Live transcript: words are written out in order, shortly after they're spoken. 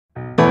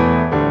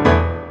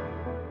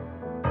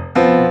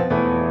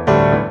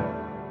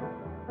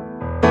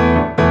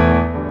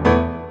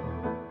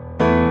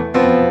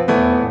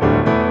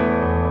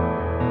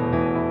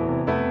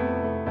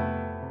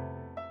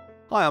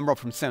Hi, I'm Rob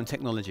from Sound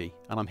Technology,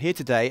 and I'm here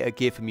today at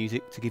Gear for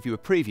Music to give you a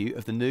preview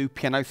of the new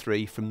Piano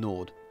 3 from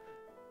Nord.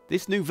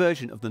 This new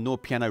version of the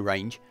Nord piano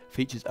range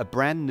features a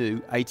brand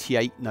new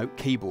 88-note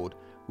keyboard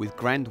with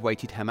grand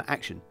weighted hammer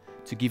action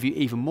to give you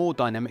even more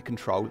dynamic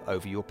control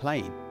over your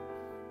playing.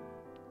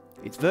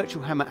 Its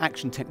virtual hammer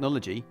action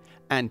technology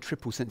and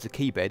triple sensor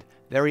keybed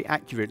very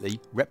accurately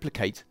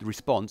replicate the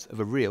response of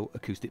a real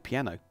acoustic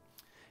piano.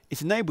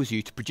 It enables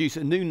you to produce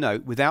a new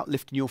note without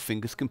lifting your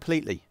fingers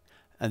completely,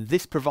 and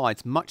this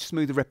provides much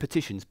smoother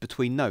repetitions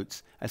between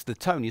notes as the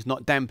tone is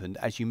not dampened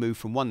as you move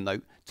from one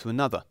note to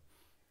another.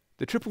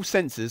 The triple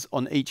sensors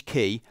on each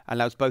key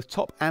allows both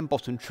top and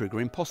bottom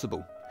triggering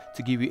possible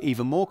to give you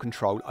even more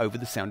control over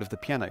the sound of the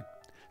piano,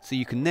 so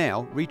you can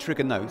now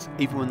re-trigger notes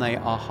even when they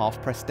are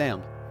half pressed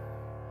down.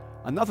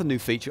 Another new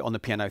feature on the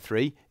Piano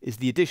 3 is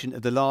the addition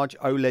of the large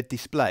OLED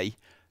display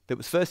that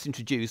was first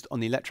introduced on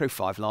the Electro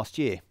 5 last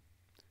year.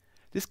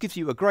 This gives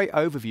you a great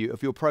overview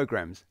of your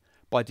programs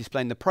by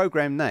displaying the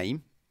program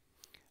name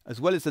as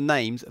well as the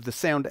names of the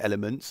sound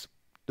elements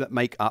that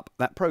make up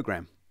that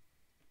program.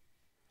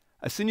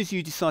 As soon as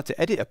you decide to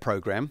edit a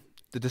program,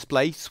 the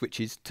display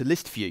switches to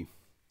list view.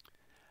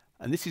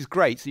 And this is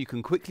great so you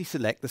can quickly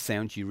select the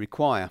sounds you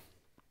require.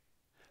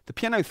 The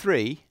Piano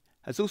 3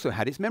 has also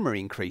had its memory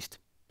increased.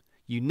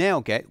 You now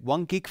get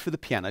 1 gig for the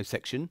piano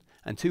section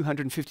and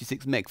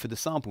 256 meg for the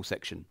sample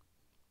section.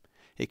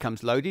 It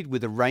comes loaded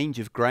with a range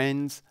of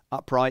grands,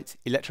 upright,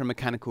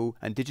 electromechanical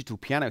and digital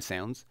piano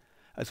sounds,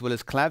 as well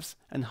as clavs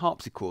and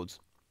harpsichords,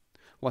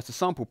 whilst the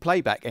sample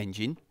playback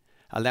engine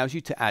allows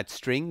you to add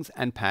strings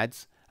and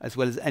pads, as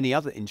well as any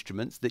other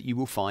instruments that you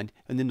will find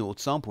in the Nord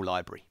sample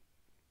library.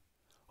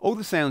 All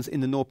the sounds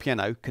in the Nord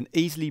piano can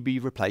easily be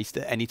replaced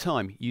at any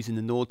time using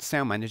the Nord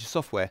Sound Manager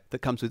software that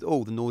comes with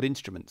all the Nord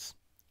instruments.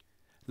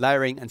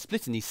 Layering and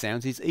splitting these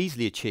sounds is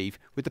easily achieved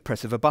with the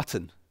press of a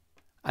button,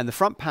 and the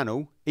front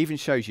panel even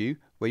shows you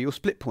where your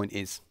split point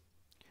is.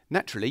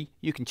 Naturally,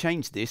 you can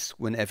change this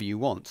whenever you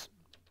want.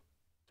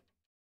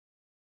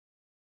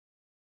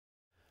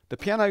 The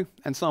piano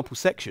and sample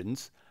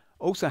sections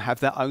also have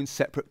their own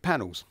separate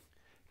panels,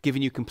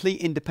 giving you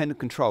complete independent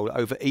control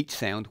over each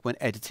sound when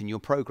editing your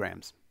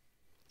programs.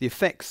 The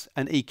effects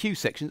and EQ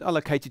sections are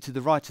located to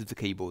the right of the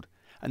keyboard,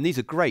 and these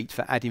are great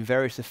for adding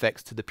various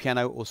effects to the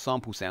piano or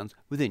sample sounds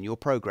within your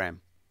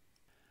program.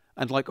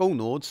 And like all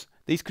Nords,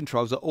 these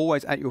controls are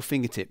always at your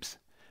fingertips,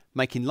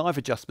 making live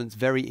adjustments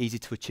very easy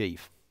to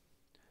achieve.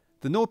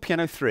 The Nord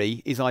Piano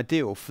 3 is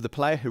ideal for the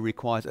player who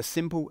requires a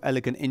simple,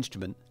 elegant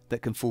instrument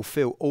that can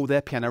fulfill all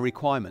their piano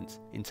requirements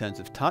in terms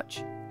of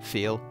touch,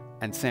 feel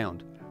and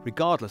sound,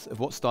 regardless of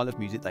what style of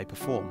music they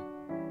perform.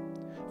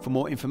 For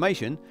more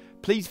information,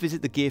 please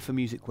visit the Gear for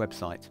Music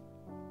website.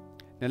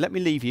 Now let me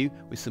leave you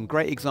with some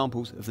great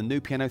examples of the new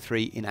Piano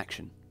 3 in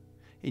action.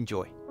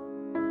 Enjoy.